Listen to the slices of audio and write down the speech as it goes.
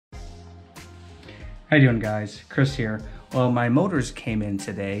How you doing, guys? Chris here. Well, my motors came in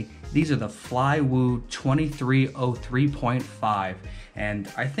today. These are the Flywoo 2303.5,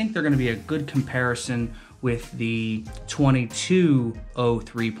 and I think they're going to be a good comparison with the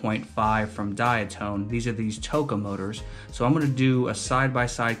 2203.5 from Diatone. These are these Toka motors. So I'm going to do a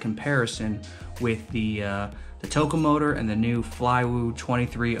side-by-side comparison with the Toka motor and the new Flywoo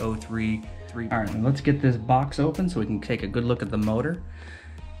 2303. All right, let's get this box open so we can take a good look at the motor.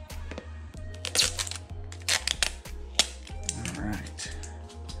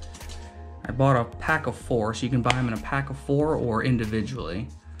 I bought a pack of 4, so you can buy them in a pack of 4 or individually.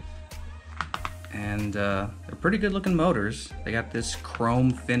 And they're pretty good looking motors. They got this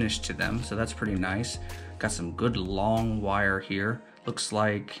chrome finish to them, so that's pretty nice. Got some good long wire here. Looks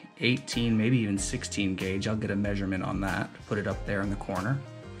like 18, maybe even 16 gauge. I'll get a measurement on that, put it up there in the corner.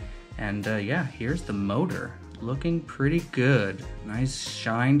 And yeah, here's the motor. Looking pretty good. Nice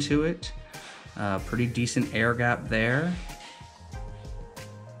shine to it. Pretty decent air gap there.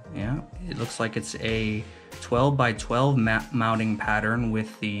 Yeah, it looks like it's a 12 by 12 mounting pattern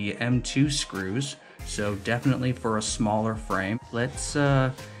with the M2 screws, so definitely for a smaller frame. Let's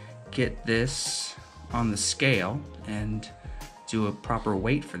get this on the scale and do a proper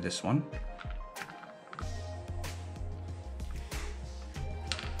weight for this one.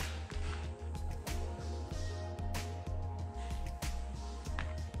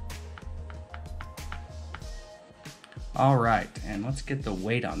 All right, and let's get the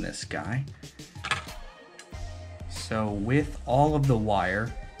weight on this guy. So with all of the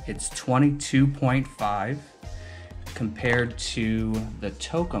wire, it's 22.5 compared to the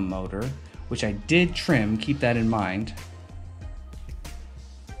Toka motor, which I did trim, keep that in mind.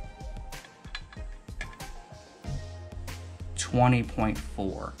 $20.4.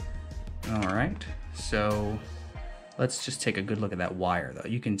 All right, so let's just take a good look at that wire though.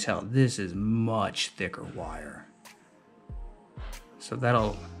 You can tell this is much thicker wire. So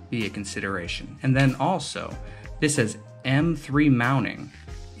that'll be a consideration. And then also, this has M3 mounting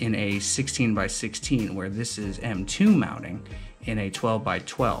in a 16 by 16, where this is M2 mounting in a 12 by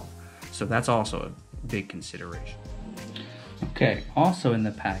 12. So that's also a big consideration. Okay, also in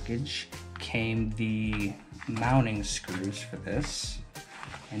the package came the mounting screws for this.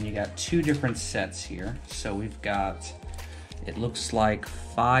 And you got 2 different sets here. So we've got, it looks like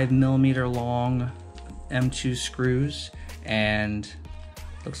 5mm long M2 screws, and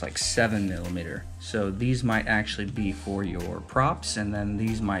looks like 7mm. So these might actually be for your props, and then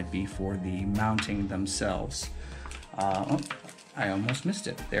these might be for the mounting themselves. Oh, I almost missed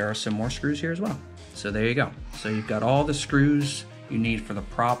it. There are some more screws here as well. So there you go. So you've got all the screws you need for the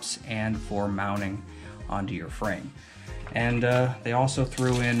props and for mounting onto your frame. And they also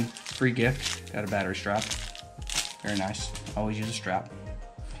threw in free gift, got a battery strap. Very nice, always use a strap.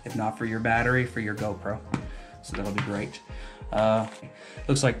 If not for your battery, for your GoPro. So that'll be great.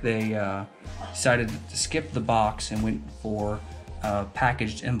 Looks like they decided to skip the box and went for a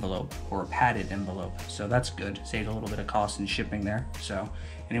packaged envelope or a padded envelope. So that's good. Saved a little bit of cost in shipping there. So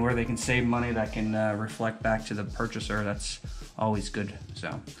anywhere they can save money that can reflect back to the purchaser, that's always good.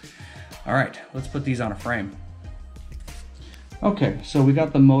 So, all right, let's put these on a frame. Okay, so we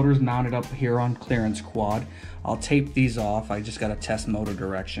got the motors mounted up here on clearance quad. I'll tape these off. I just got to test motor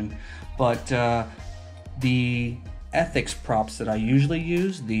direction. But the Ethics props that I usually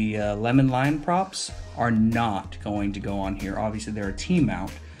use, the lemon line props, are not going to go on here. Obviously they're a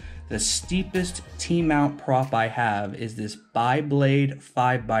T-mount. The steepest T-mount prop I have is this bi-blade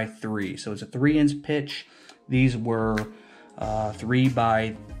 5x3. So it's a 3-inch pitch. These were 5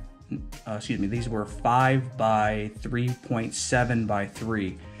 by 3.7 by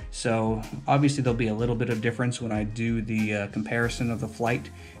 3. So obviously there'll be a little bit of difference when I do the comparison of the flight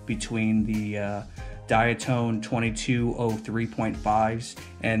between the Diatone 2203.5s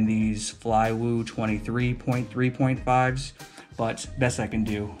and these Flywoo 23.3.5s, but best I can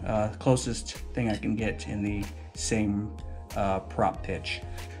do, closest thing I can get in the same prop pitch.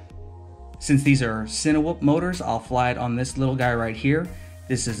 Since these are Cinewhoop motors, I'll fly it on this little guy right here.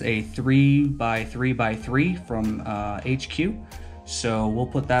 This is a 3x3x3 from HQ, so we'll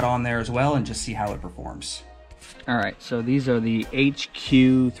put that on there as well and just see how it performs. All right, so these are the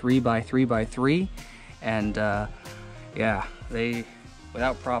HQ 3x3x3. And yeah,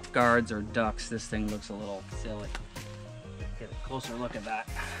 without prop guards or ducks, this thing looks a little silly. Get a closer look at that.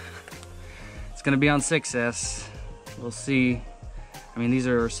 It's gonna be on 6S. We'll see. I mean, these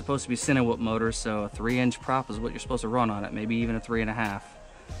are supposed to be Cinewhoop motors, so a 3-inch prop is what you're supposed to run on it, maybe even a 3.5.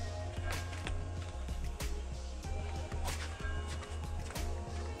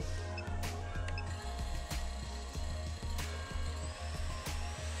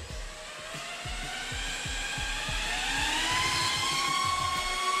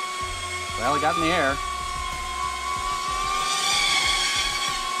 Well, it got in the air.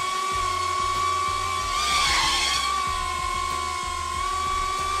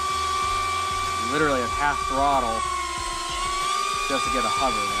 Literally at half throttle just to get a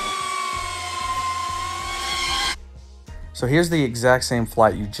hover though. So here's the exact same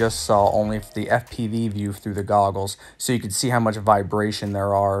flight you just saw, only for the FPV view through the goggles, so you can see how much vibration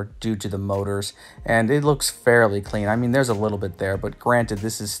there are due to the motors, and it looks fairly clean. I mean, there's a little bit there, but granted,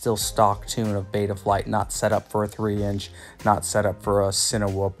 this is still stock tune of Betaflight, not set up for a 3-inch, not set up for a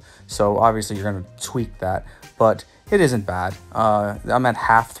Cinewhoop, so obviously you're going to tweak that, but it isn't bad. I'm at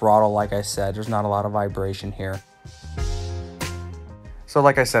half throttle, like I said. There's not a lot of vibration here. So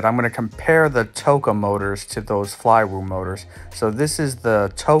like I said, I'm going to compare the Toka motors to those Flywoo motors. So this is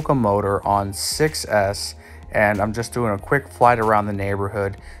the Toka motor on 6S, and I'm just doing a quick flight around the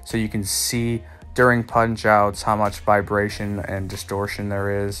neighborhood so you can see during punch outs how much vibration and distortion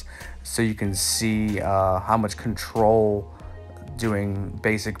there is, so you can see how much control doing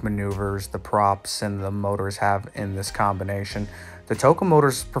basic maneuvers the props and the motors have in this combination. The Toka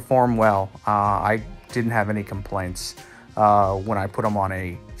motors perform well. I didn't have any complaints. When I put them on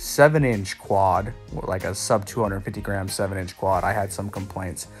a 7-inch quad, like a sub 250 gram 7-inch quad, I had some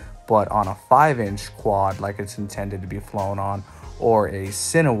complaints. But on a 5-inch quad, like it's intended to be flown on, or a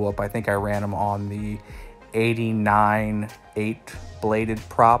Cinewhoop, I think I ran them on the 89 8-bladed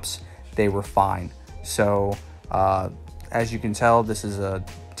props, they were fine. So as you can tell, this is a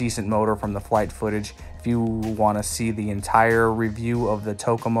decent motor from the flight footage. If you want to see the entire review of the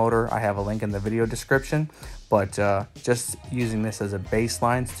Toka motor, I have a link in the video description. But just using this as a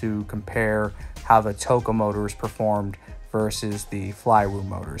baseline to compare how the Toka motors performed versus the Flywoo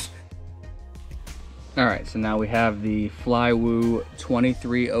motors. All right, so now we have the Flywoo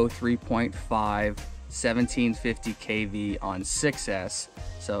 2303.5 1750kv on 6S.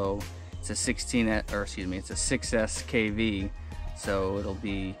 So it's a 6S kV. So it'll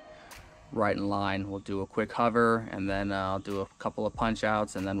be right in line. We'll do a quick hover, and then I'll do a couple of punch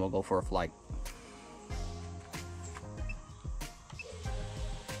outs, and then we'll go for a flight.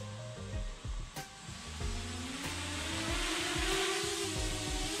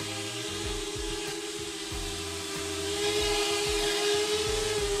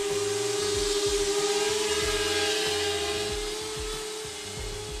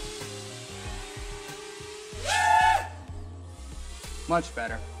 Much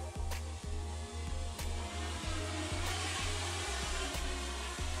better.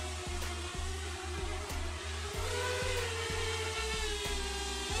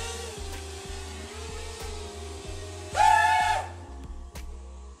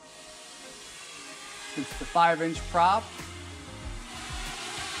 It's the 5-inch prop.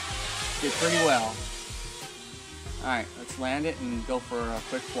 Did pretty well. All right, let's land it and go for a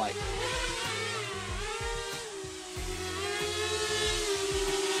quick flight.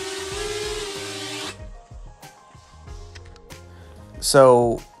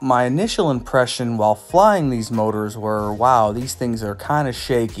 So my initial impression while flying these motors were, wow, these things are kind of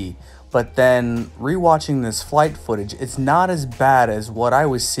shaky. But then rewatching this flight footage, it's not as bad as what I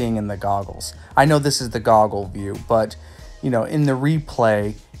was seeing in the goggles. I know this is the goggle view, but you know, in the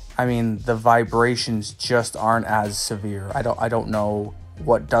replay, I mean, the vibrations just aren't as severe. I don't know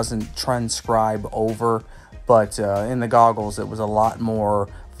what doesn't transcribe over, but in the goggles, it was a lot more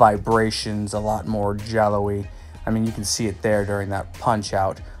vibrations, a lot more jello-y. I mean, you can see it there during that punch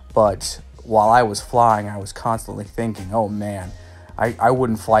out, but while I was flying, I was constantly thinking, oh man, I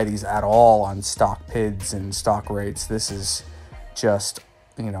wouldn't fly these at all on stock PIDs and stock rates. This is just,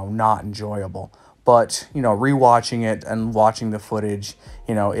 you know, not enjoyable. But, you know, rewatching it and watching the footage,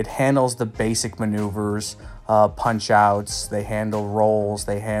 you know, it handles the basic maneuvers, punch outs, they handle rolls,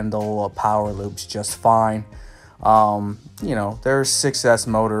 they handle power loops just fine. You know, there's 6S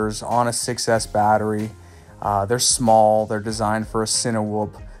motors on a 6S battery. They're small, they're designed for a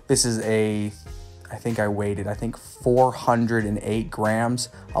Cinewhoop. This is a, I think 408 grams.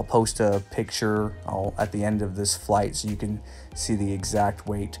 I'll post a picture at the end of this flight so you can see the exact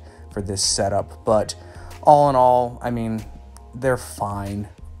weight for this setup. But all in all, I mean, they're fine.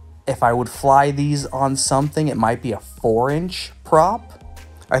 If I would fly these on something, it might be a 4-inch prop.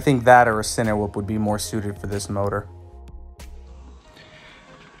 I think that or a Cinewhoop would be more suited for this motor.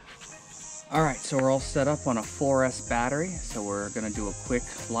 All right, so we're all set up on a 4S battery. So we're gonna do a quick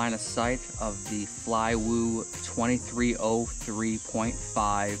line of sight of the Flywoo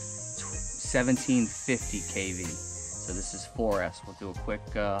 2303.5 1750kv. So this is 4S. We'll do a quick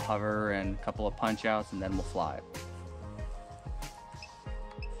hover and a couple of punch outs, and then we'll fly it.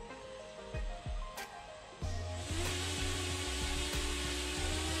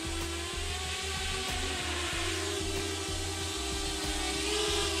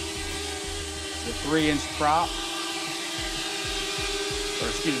 3-inch prop. Or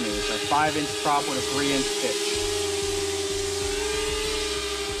excuse me, it's a 5-inch prop with a 3-inch pitch.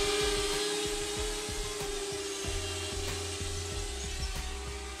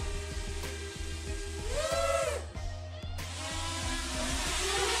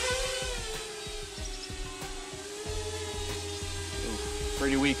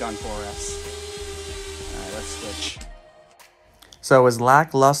 Pretty weak on 4S. All right, let's switch. So as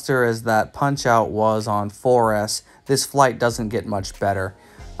lackluster as that punch out was on 4S, this flight doesn't get much better.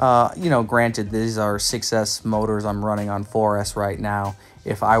 You know, granted, these are 6S motors I'm running on 4S right now.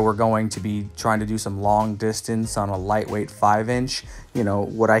 If I were going to be trying to do some long distance on a lightweight 5-inch, you know,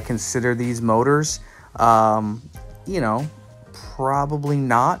 would I consider these motors? You know, probably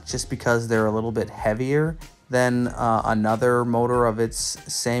not, just because they're a little bit heavier than another motor of its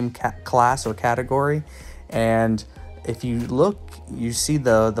same class or category. And if you look, you see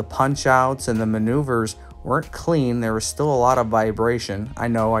the punch outs and the maneuvers weren't clean. There was still a lot of vibration. I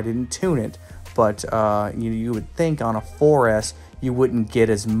know I didn't tune it, but you would think on a 4S you wouldn't get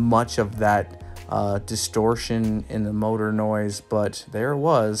as much of that distortion in the motor noise, but there it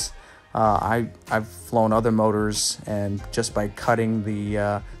was. I've flown other motors, and just by cutting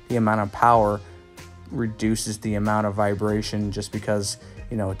the amount of power reduces the amount of vibration, just because,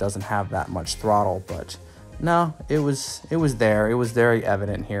 you know, it doesn't have that much throttle. But no, it was there. It was very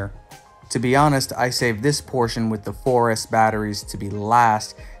evident here. To be honest, I saved this portion with the 4S batteries to be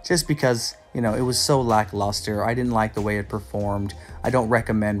last, just because, you know, it was so lackluster. I didn't like the way it performed. I don't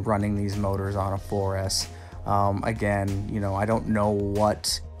recommend running these motors on a 4S. Again, you know, I don't know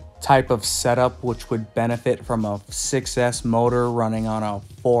what type of setup which would benefit from a 6S motor running on a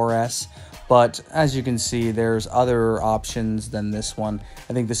 4S. But as you can see, there's other options than this one.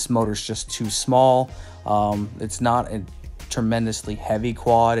 I think this motor is just too small. It's not a tremendously heavy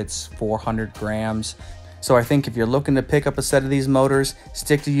quad. It's 400 grams. So I think if you're looking to pick up a set of these motors,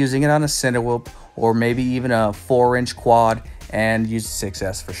 stick to using it on a Cinewhoop, or maybe even a 4-inch quad, and use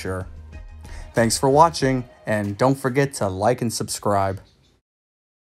 6S for sure. Thanks for watching, and don't forget to like and subscribe.